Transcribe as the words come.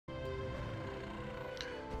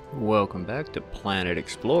Welcome back to Planet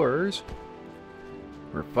Explorers.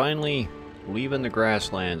 We're finally leaving the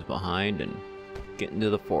grasslands behind and getting to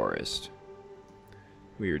the forest.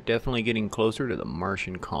 We are definitely getting closer to the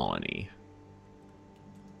Martian colony.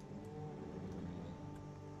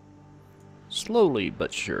 Slowly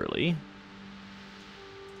but surely.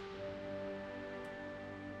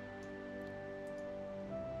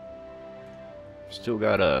 Still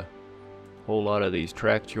got a whole lot of these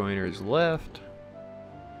track joiners left.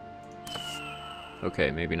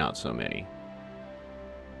 Okay, maybe not so many.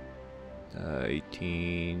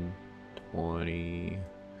 18, 20.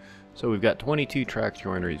 So we've got 22 track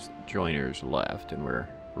joiners left, and we're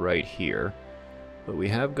right here. But we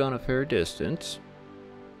have gone a fair distance.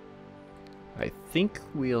 I think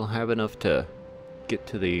we'll have enough to get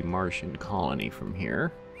to the Martian colony from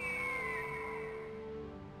here.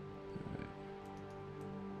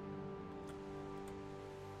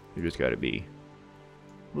 We just gotta be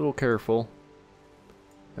a little careful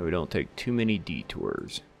that we don't take too many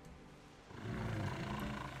detours.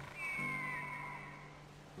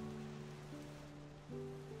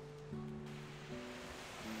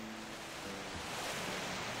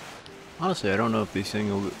 Honestly, I don't know if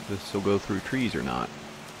this will go through trees or not.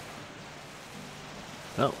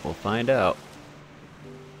 Well, we'll find out.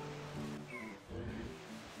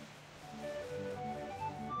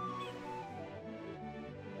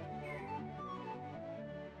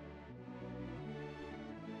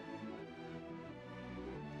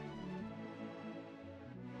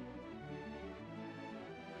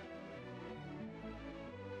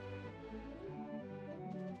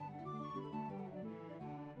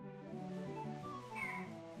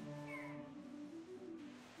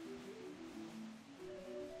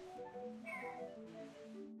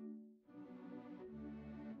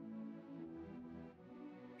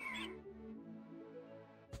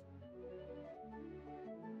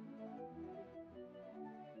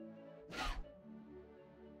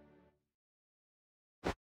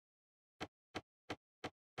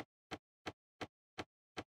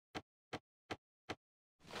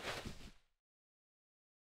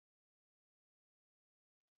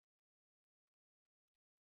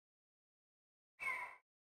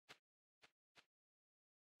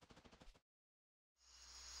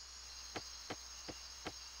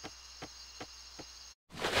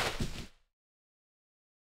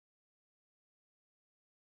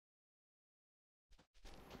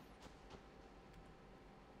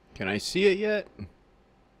 Can I see it yet?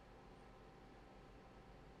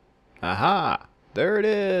 Aha! There it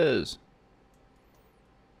is!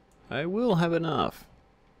 I will have enough.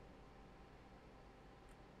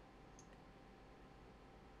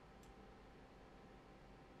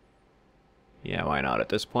 Yeah, why not? At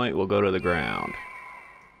this point, we'll go to the ground.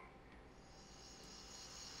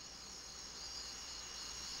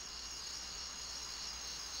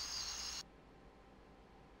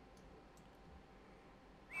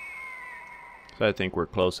 So I think we're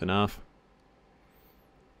close enough.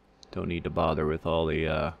 Don't need to bother with all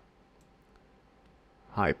the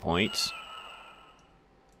high points.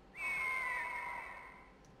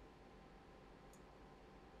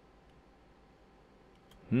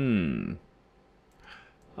 Oh,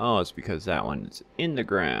 it's because that one's in the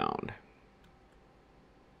ground.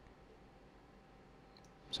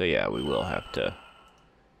 So yeah, we will have to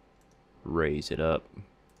raise it up.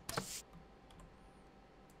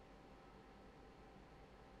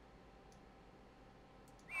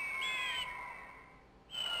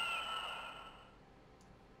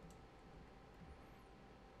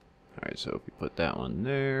 Alright, so if we put that one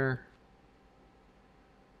there,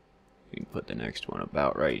 we can put the next one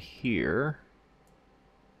about right here,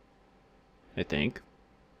 I think.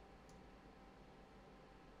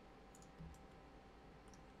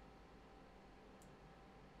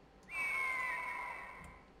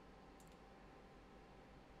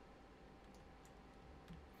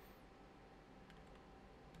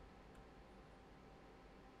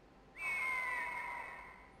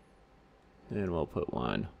 And we'll put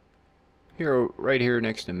one here, right here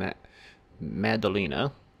next to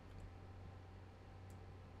Madalena.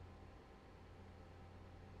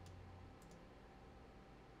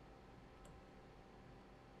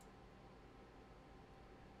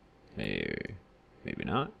 Maybe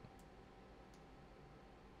not.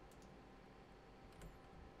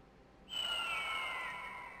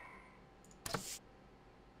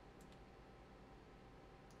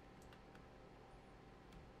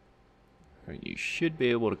 Alright, you should be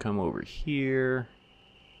able to come over here.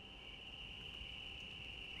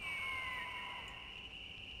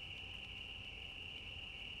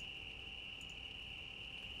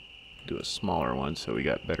 Do a smaller one so we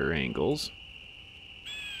got better angles.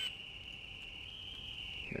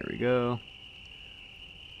 There we go.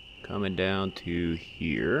 Coming down to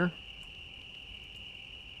here.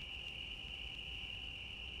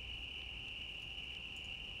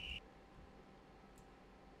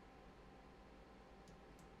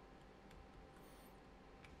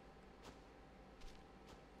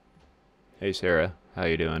 Hey Sarah, how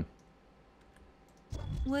you doing?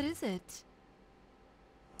 What is it?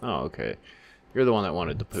 Oh, okay. You're the one that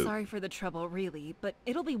wanted to poop. Sorry for the trouble, really, but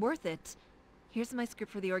it'll be worth it. Here's my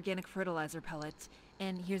script for the organic fertilizer pellet,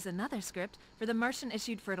 and here's another script for the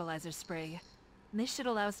Martian-issued fertilizer spray. This should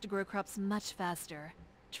allow us to grow crops much faster.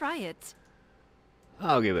 Try it.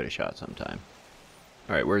 I'll give it a shot sometime.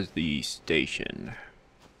 Alright, where's the station?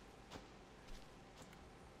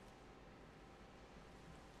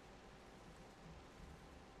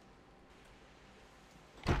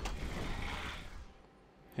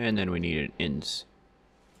 And then we need an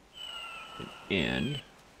end.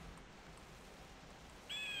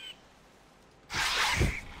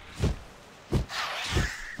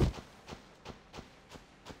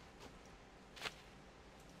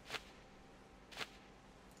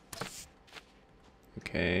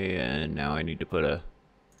 Okay, and now I need to put a...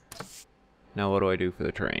 Now what do I do for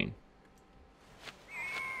the train?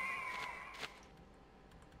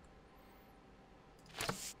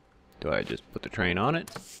 Do I just put the train on it?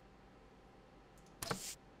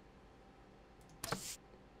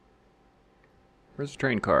 Where's the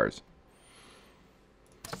train cars?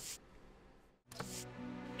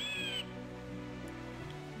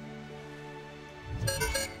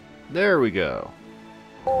 There we go.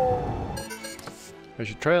 I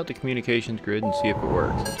should try out the communications grid and see if it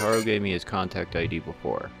works. Taro gave me his contact ID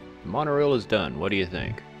before. The monorail is done. What do you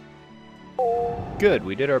think? Good,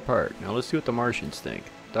 we did our part. Now let's see what the Martians think.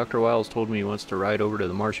 Dr. Wiles told me he wants to ride over to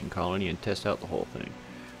the Martian colony and test out the whole thing.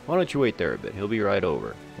 Why don't you wait there a bit? He'll be right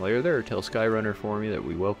over. While you're there, tell Skyrunner for me that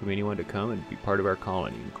we welcome anyone to come and be part of our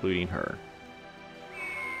colony, including her.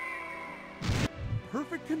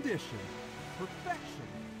 Perfect condition. Perfection.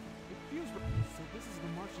 It feels so this is the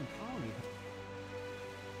Martian colony.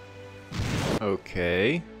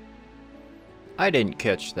 Okay. I didn't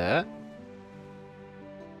catch that.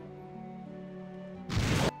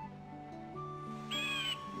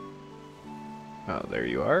 Oh, there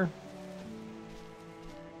you are.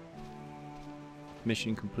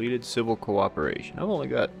 Mission completed, civil cooperation. I've only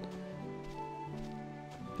got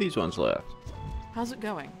these ones left. How's it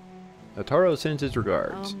going? Taro sends his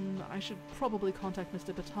regards. I should probably contact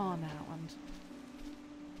Mr. Pathea now and...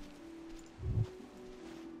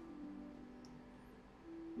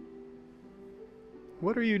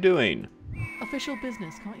 What are you doing? Official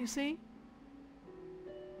business, can't you see?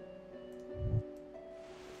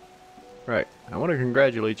 Right. I want to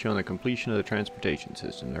congratulate you on the completion of the transportation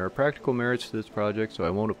system. There are practical merits to this project, so I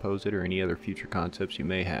won't oppose it or any other future concepts you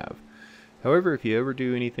may have. However, if you ever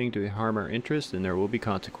do anything to harm our interests, then there will be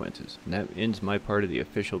consequences. And that ends my part of the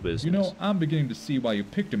official business. You know, I'm beginning to see why you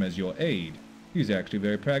picked him as your aide. He's actually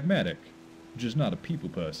very pragmatic, just not a people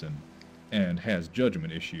person, and has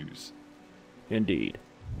judgment issues. Indeed.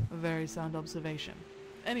 A very sound observation.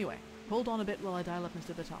 Anyway, hold on a bit while I dial up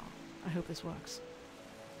Mr. Pathea. I hope this works.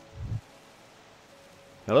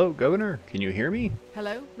 Hello, Governor. Can you hear me?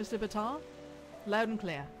 Hello, Mr. Pathea? Loud and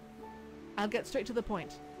clear. I'll get straight to the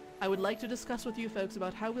point. I would like to discuss with you folks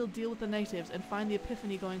about how we'll deal with the natives and find the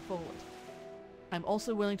epiphany going forward. I'm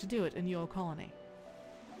also willing to do it in your colony.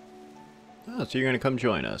 Oh, so you're going to come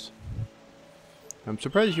join us. I'm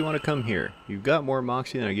surprised you want to come here. You've got more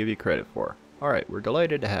moxie than I give you credit for. Alright, we're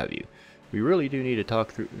delighted to have you. We really do need to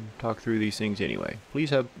talk through these things anyway.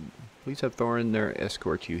 Please have Thorin there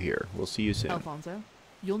escort you here. We'll see you soon. Alfonso,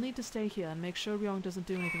 you'll need to stay here and make sure Ryong doesn't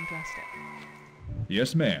do anything drastic.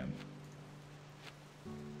 Yes, ma'am.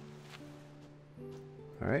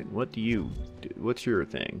 Alright, what do you do? What's your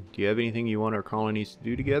thing? Do you have anything you want our colonies to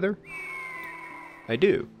do together? I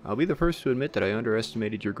do. I'll be the first to admit that I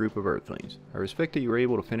underestimated your group of Earthlings. I respect that you were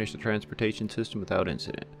able to finish the transportation system without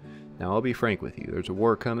incident. Now I'll be frank with you. There's a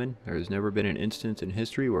war coming. There has never been an instance in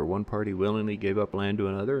history where one party willingly gave up land to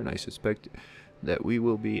another, and I suspect that we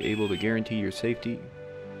will be able to guarantee your safety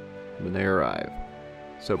when they arrive.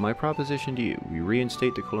 So my proposition to you, we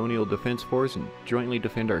reinstate the Colonial Defense Force and jointly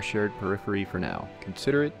defend our shared periphery for now.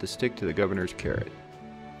 Consider it the stick to the governor's carrot.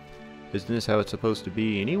 Isn't this how it's supposed to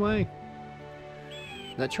be anyway?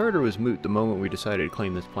 That charter was moot the moment we decided to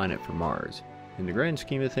claim this planet for Mars. In the grand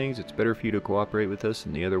scheme of things, it's better for you to cooperate with us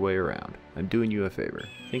than the other way around. I'm doing you a favor.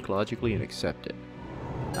 Think logically and accept it.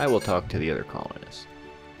 I will talk to the other colonists.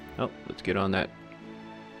 Oh, let's get on that.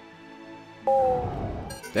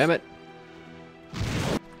 Damn it!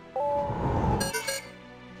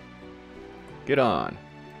 Get on.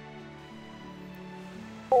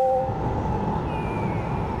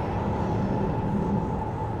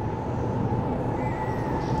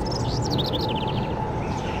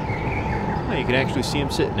 Oh, you can actually see him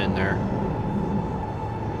sitting in there.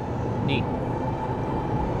 Neat.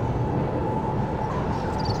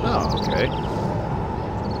 Oh, okay.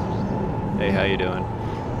 Hey, how you doing?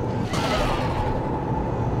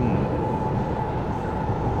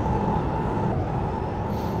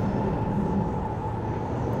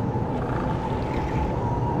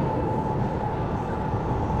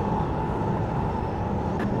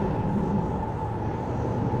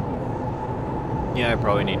 Yeah, I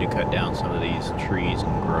probably need to cut down some of these trees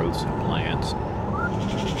and growths and plants.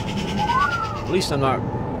 At least I'm not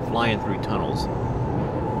flying through tunnels.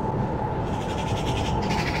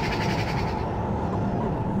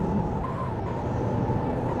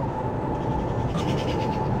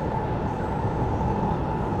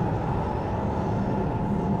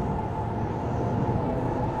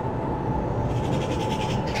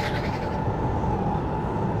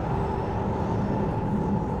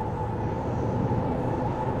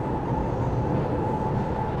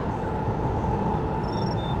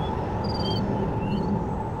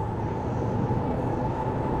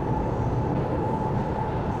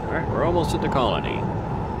 Alright, we're almost at the colony.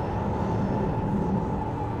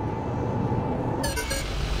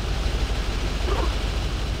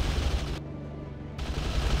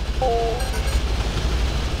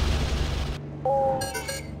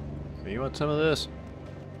 You want some of this?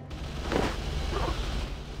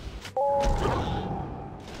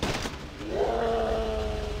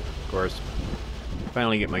 Of course.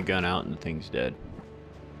 Finally get my gun out and the thing's dead.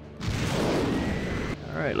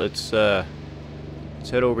 Alright, let's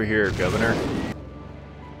head over here, Governor.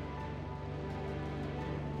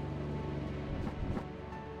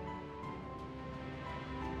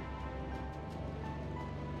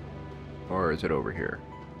 Or is it over here?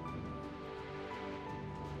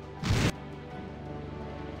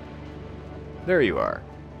 There you are.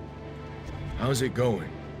 How's it going?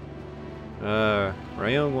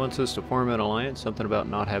 Ryong wants us to form an alliance, something about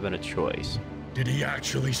not having a choice. Did he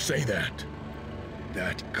actually say that?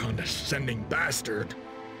 That condescending bastard?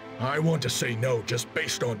 I want to say no just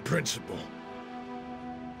based on principle.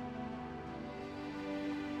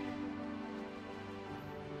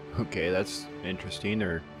 Okay, that's interesting.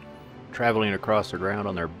 They're traveling across the ground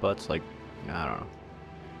on their butts like, I don't know.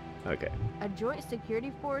 Okay. A joint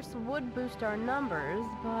security force would boost our numbers,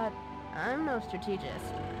 but I'm no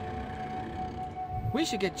strategist. We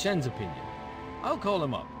should get Chen's opinion. I'll call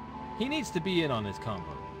him up. He needs to be in on this convo.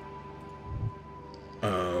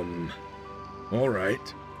 All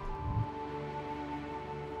right.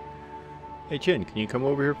 Hey Chen, can you come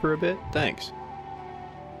over here for a bit? Thanks.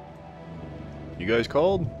 You guys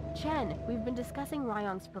called? Chen, we've been discussing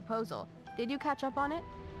Ryon's proposal. Did you catch up on it?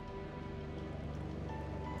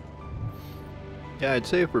 Yeah, I'd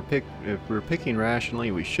say if we're picking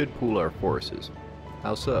rationally, we should pool our forces.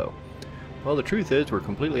 How so? Well, the truth is, we're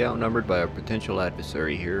completely outnumbered by a potential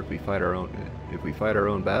adversary here. If we fight our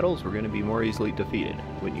own battles, we're going to be more easily defeated.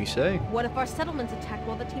 Wouldn't you say? What if our settlement's attacked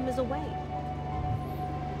while the team is away?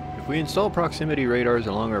 If we install proximity radars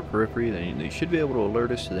along our periphery, then they should be able to alert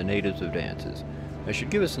us to the natives of dances. That should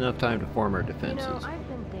give us enough time to form our defenses. You know, I've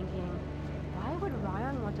been thinking, why would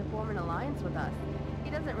Ryan want to form an alliance with us? He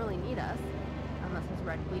doesn't really need us, unless his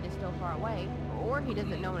red fleet is still far away, or he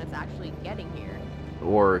doesn't know when it's actually getting here.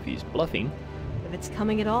 Or if he's bluffing. If it's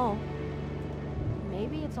coming at all.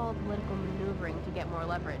 Maybe it's all political maneuvering to get more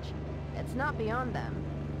leverage. It's not beyond them.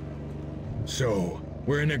 So,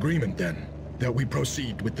 we're in agreement then, that we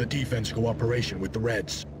proceed with the defense cooperation with the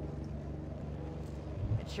Reds.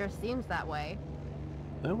 It sure seems that way.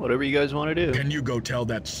 Well, whatever you guys want to do. Can you go tell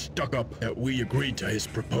that stuck-up that we agreed to his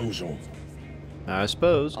proposal? I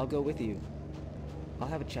suppose. I'll go with you. I'll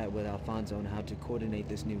have a chat with Alfonso on how to coordinate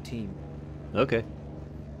this new team. Okay.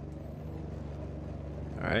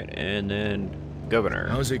 Alright, and then Governor.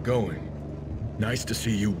 How's it going? Nice to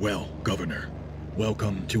see you well, Governor.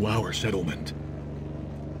 Welcome to our settlement.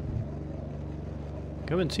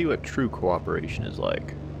 Come and see what true cooperation is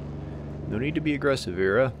like. No need to be aggressive,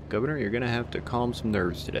 Vera. Governor, you're gonna have to calm some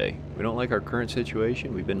nerves today. We don't like our current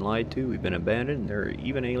situation. We've been lied to, we've been abandoned, and there are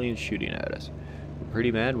even aliens shooting at us. We're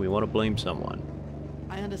pretty mad and we want to blame someone.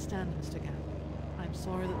 I understand, Mr. Gap. I'm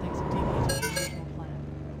sorry that things have deviated from the original plan.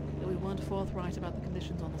 That we weren't forthright about the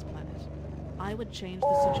conditions on this planet. I would change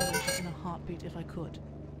the situation in a heartbeat if I could.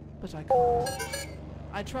 But I can't.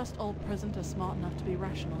 I trust all present are smart enough to be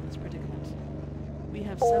rational in this predicament. We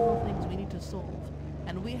have several things we need to solve,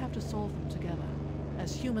 and we have to solve them together,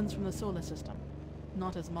 as humans from the solar system,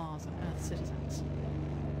 not as Mars and Earth citizens.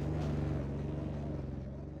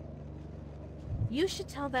 You should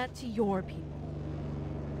tell that to your people.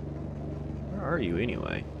 Where are you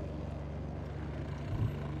anyway?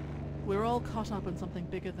 We're all caught up in something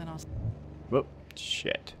bigger than us. Whoop,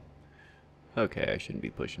 shit. Okay, I shouldn't be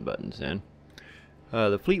pushing buttons then.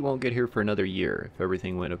 The fleet won't get here for another year if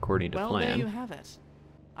everything went according to Well, plan. there you have it.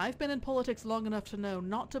 I've been in politics long enough to know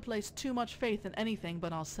not to place too much faith in anything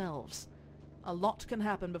but ourselves. A lot can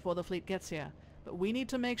happen before the fleet gets here, but we need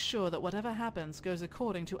to make sure that whatever happens goes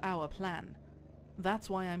according to our plan. That's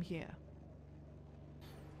why I'm here.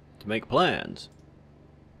 To make plans.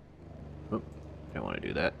 Oop, I don't want to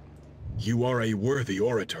do that. You are a worthy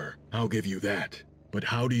orator, I'll give you that. But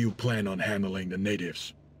how do you plan on handling the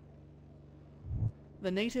natives?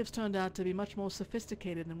 The natives turned out to be much more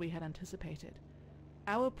sophisticated than we had anticipated.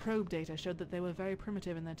 Our probe data showed that they were very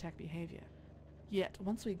primitive in their tech behavior. Yet,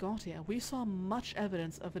 once we got here, we saw much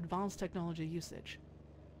evidence of advanced technology usage.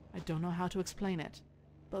 I don't know how to explain it,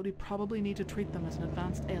 but we probably need to treat them as an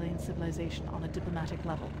advanced alien civilization on a diplomatic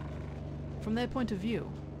level. From their point of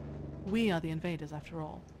view, we are the invaders after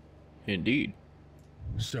all. Indeed.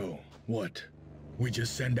 So, what? We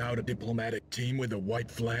just send out a diplomatic team with a white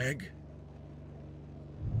flag?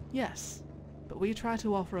 Yes, but we try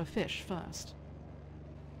to offer a fish first.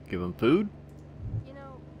 Give them food? You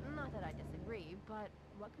know, not that I disagree, but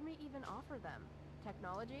what can we even offer them?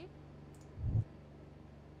 Technology?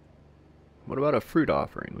 What about a fruit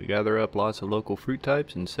offering? We gather up lots of local fruit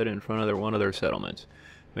types and set it in front of one of their settlements.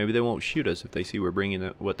 Maybe they won't shoot us if they see we're bringing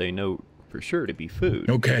what they know for sure to be food.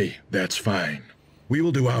 Okay, that's fine. We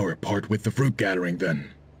will do our part with the fruit gathering then.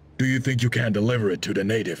 Do you think you can deliver it to the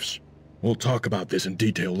natives? We'll talk about this in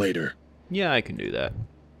detail later. Yeah, I can do that.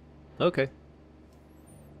 Okay.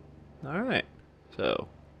 Alright. So,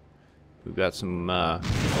 we've got some more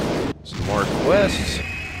quests.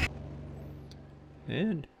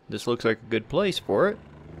 And this looks like a good place for it.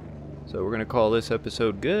 So we're going to call this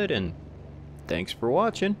episode good, and thanks for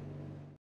watching.